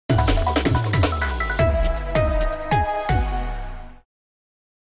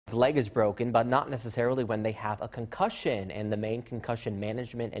leg is broken, but not necessarily when they have a concussion. And the Maine Concussion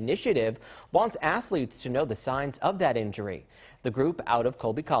Management Initiative wants athletes to know the signs of that injury. The group out of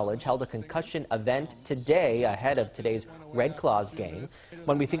Colby College held a concussion event today ahead of today's Red Claws game.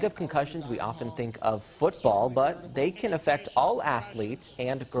 When we think of concussions, we often think of football, but they can affect all athletes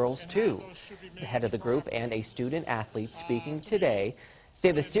and girls too. The head of the group and a student athlete speaking today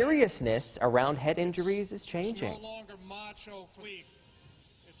say the seriousness around head injuries is changing.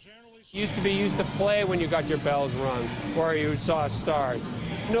 Used to play when you got your bells rung or you saw stars.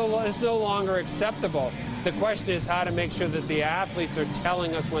 No, it's no longer acceptable. The question is how to make sure that the athletes are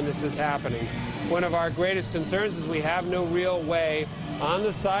telling us when this is happening. One of our greatest concerns is we have no real way on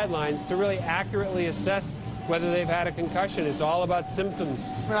the sidelines to really accurately assess whether they've had a concussion. It's all about symptoms.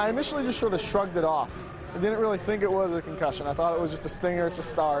 I initially just sort of shrugged it off. I didn't really think it was a concussion. I thought it was just a stinger to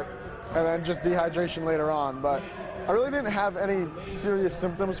start and then just dehydration later on. But I really didn't have any serious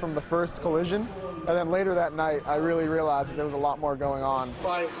symptoms from the first collision. And then later that night, I really realized that there was a lot more going on.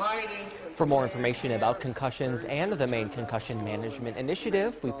 For more information about concussions and the Maine Concussion Management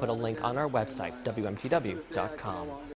Initiative, we put a link on our website, WMTW.com.